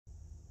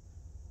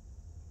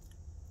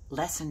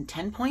Lesson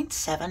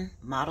 10.7,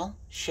 Model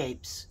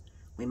Shapes.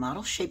 We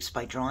model shapes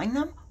by drawing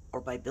them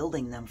or by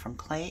building them from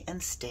clay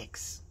and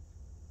sticks.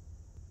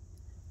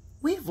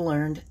 We've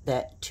learned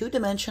that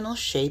two-dimensional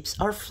shapes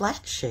are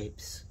flat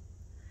shapes.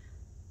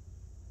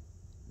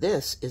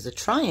 This is a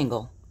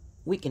triangle.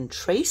 We can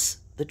trace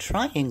the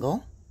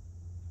triangle.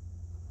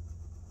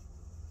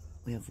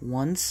 We have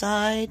one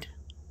side,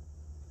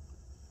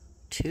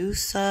 two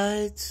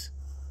sides,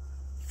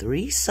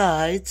 three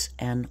sides,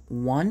 and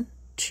 1,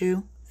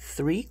 2,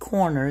 3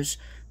 corners.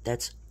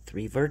 That's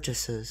 3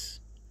 vertices.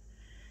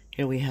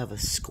 Here we have a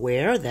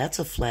square. That's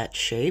a flat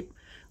shape.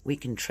 We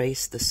can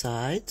trace the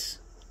sides.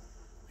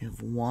 We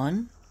have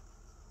 1,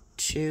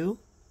 2,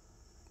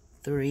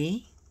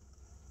 3,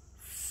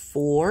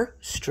 4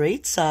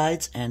 straight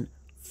sides and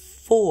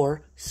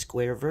 4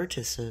 square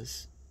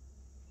vertices.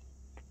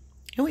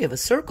 Here we have a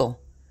circle.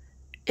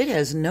 It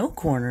has no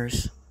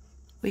corners.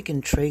 We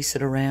can trace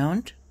it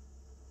around.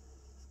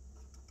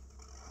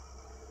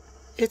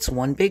 It's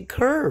one big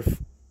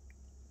curve.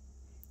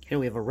 Here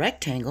we have a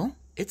rectangle.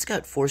 It's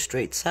got 4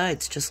 straight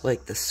sides, just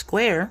like the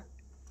square.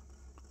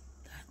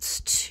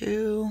 That's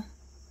 2,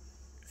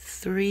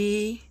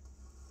 3,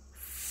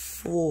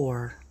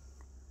 4.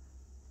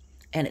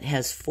 And it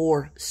has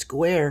 4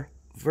 square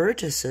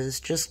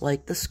vertices, just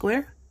like the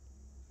square.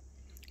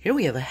 Here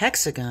we have a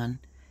hexagon.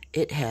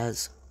 It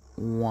has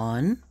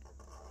 1,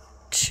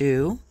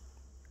 2,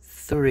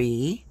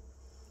 3,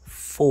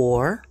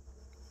 4,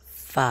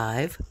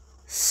 5,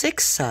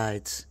 6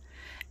 sides,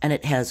 and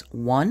it has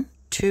 1,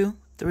 2,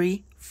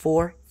 3,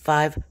 4,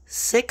 5,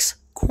 6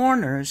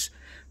 corners.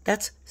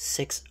 That's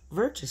 6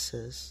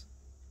 vertices.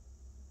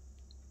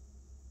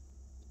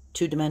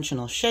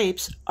 Two-dimensional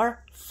shapes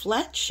are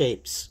flat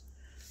shapes.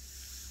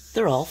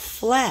 They're all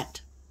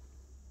flat.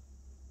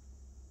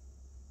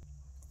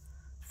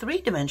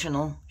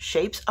 Three-dimensional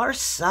shapes are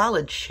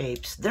solid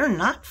shapes. They're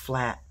not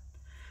flat.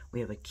 We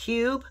have a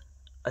cube,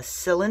 a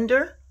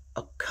cylinder,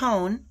 a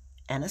cone,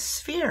 and a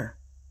sphere.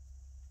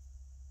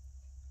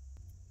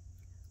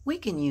 We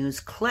can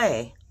use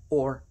clay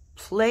or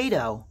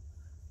Play-Doh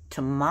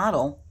to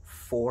model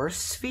 4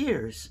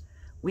 spheres.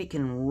 We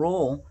can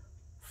roll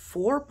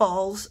 4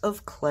 balls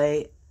of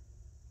clay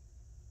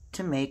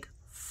to make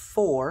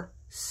 4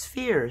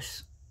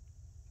 spheres.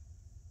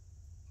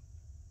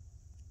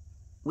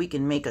 We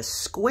can make a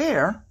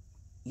square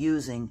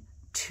using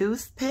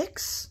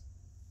toothpicks.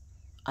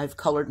 I've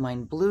colored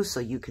mine blue so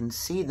you can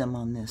see them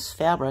on this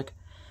fabric.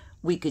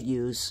 We could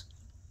use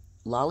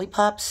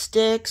lollipop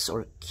sticks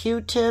or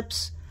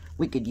Q-tips.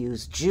 We could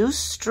use juice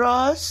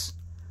straws.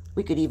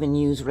 We could even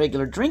use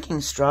regular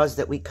drinking straws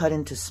that we cut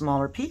into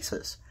smaller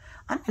pieces.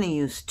 I'm going to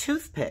use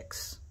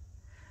toothpicks.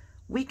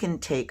 We can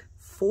take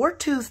 4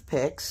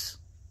 toothpicks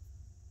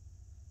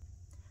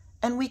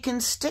and we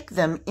can stick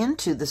them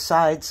into the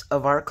sides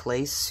of our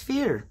clay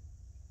sphere.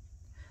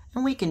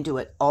 And we can do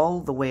it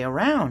all the way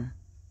around.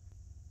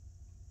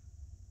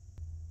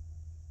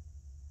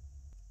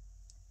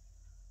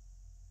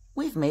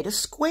 We've made a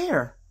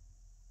square.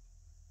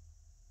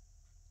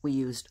 We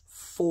used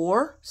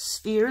 4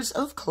 spheres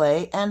of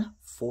clay and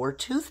 4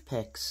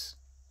 toothpicks.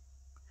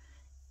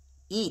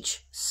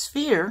 Each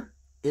sphere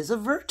is a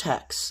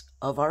vertex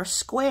of our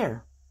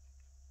square.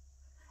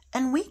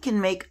 And we can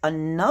make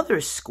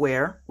another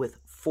square with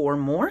 4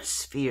 more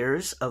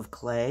spheres of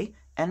clay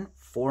and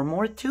 4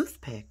 more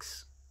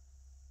toothpicks.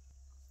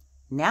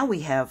 Now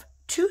we have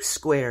 2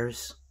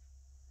 squares.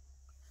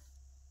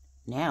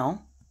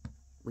 Now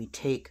we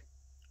take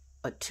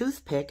a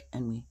toothpick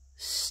and we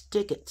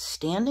stick it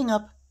standing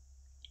up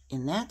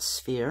in that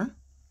sphere.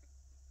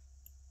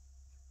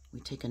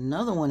 We take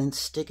another one and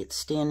stick it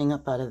standing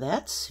up out of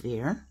that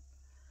sphere.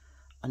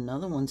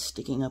 Another one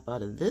sticking up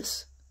out of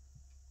this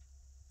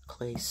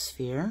clay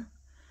sphere.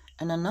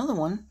 And another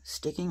one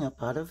sticking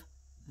up out of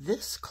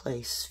this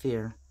clay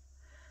sphere.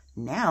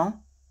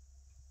 Now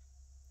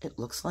it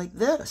looks like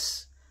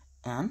this.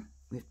 And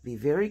we have to be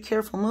very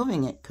careful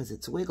moving it because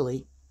it's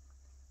wiggly.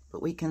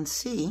 But we can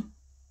see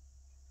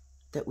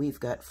that we've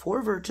got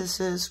 4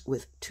 vertices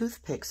with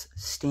toothpicks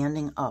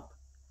standing up.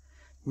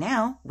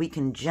 Now we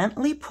can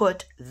gently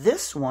put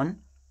this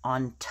one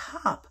on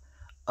top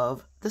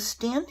of the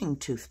standing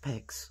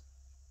toothpicks.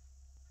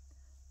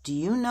 Do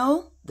you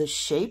know the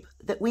shape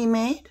that we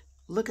made?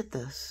 Look at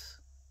this.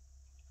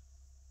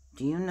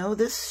 Do you know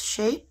this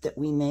shape that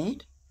we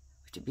made?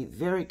 We have to be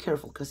very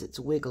careful because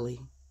it's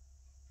wiggly.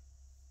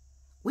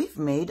 We've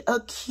made a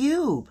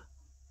cube.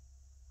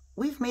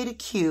 We've made a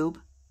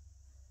cube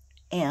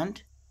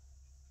and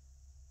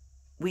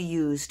we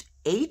used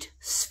 8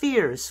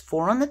 spheres,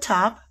 4 on the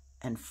top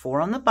and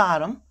 4 on the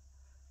bottom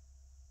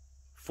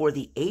for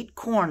the 8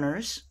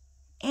 corners,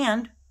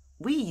 and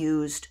we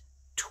used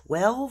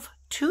 12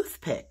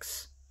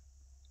 toothpicks.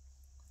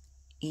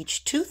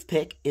 Each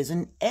toothpick is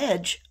an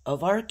edge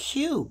of our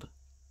cube.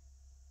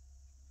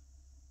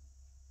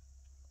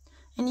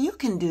 And you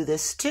can do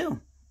this too.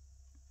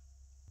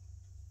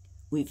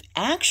 We've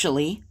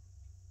actually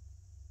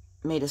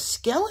made a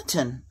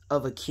skeleton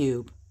of a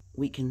cube.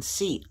 We can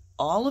see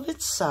all of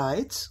its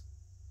sides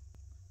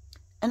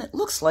and it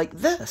looks like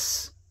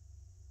this.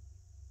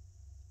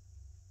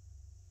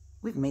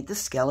 We've made the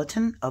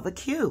skeleton of a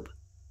cube.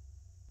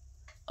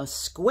 A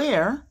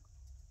square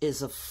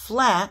is a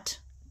flat,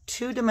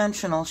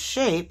 two-dimensional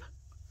shape.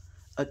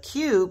 A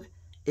cube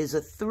is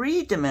a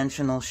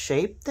three-dimensional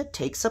shape that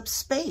takes up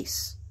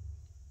space.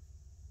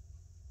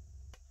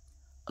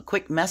 A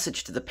quick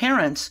message to the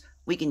parents: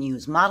 we can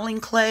use modeling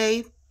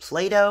clay,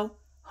 Play-Doh,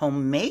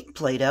 homemade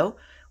Play-Doh.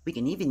 We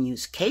can even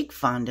use cake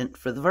fondant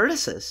for the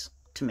vertices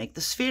to make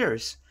the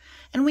spheres.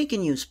 And we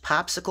can use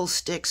popsicle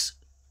sticks,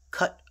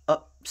 cut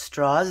up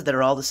straws that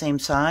are all the same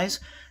size,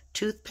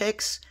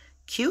 toothpicks,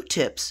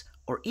 Q-tips,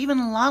 or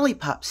even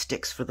lollipop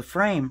sticks for the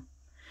frame.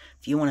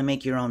 If you want to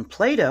make your own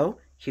Play-Doh,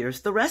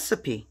 here's the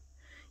recipe.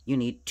 You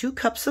need 2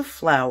 cups of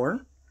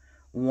flour,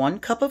 1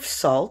 cup of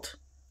salt,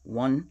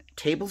 1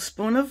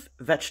 tablespoon of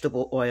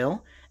vegetable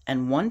oil,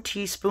 and 1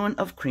 teaspoon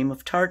of cream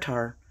of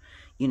tartar.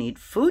 You need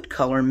food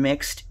color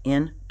mixed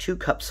in 2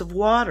 cups of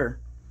water.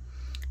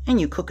 And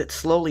you cook it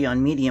slowly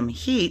on medium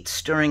heat,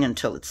 stirring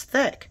until it's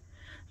thick.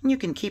 And you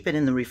can keep it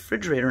in the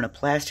refrigerator in a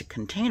plastic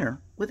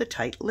container with a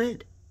tight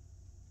lid.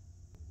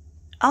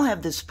 I'll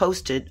have this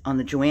posted on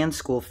the JoAnn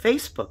School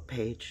Facebook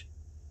page.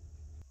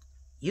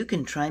 You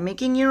can try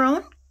making your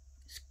own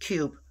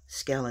cube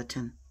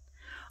skeleton.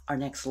 Our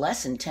next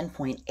lesson,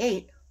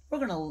 10.8, we're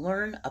going to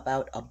learn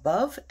about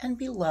above and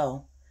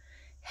below.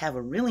 Have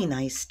a really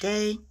nice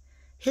day.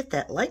 Hit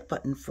that like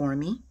button for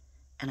me,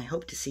 and I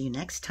hope to see you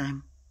next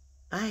time.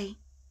 Bye.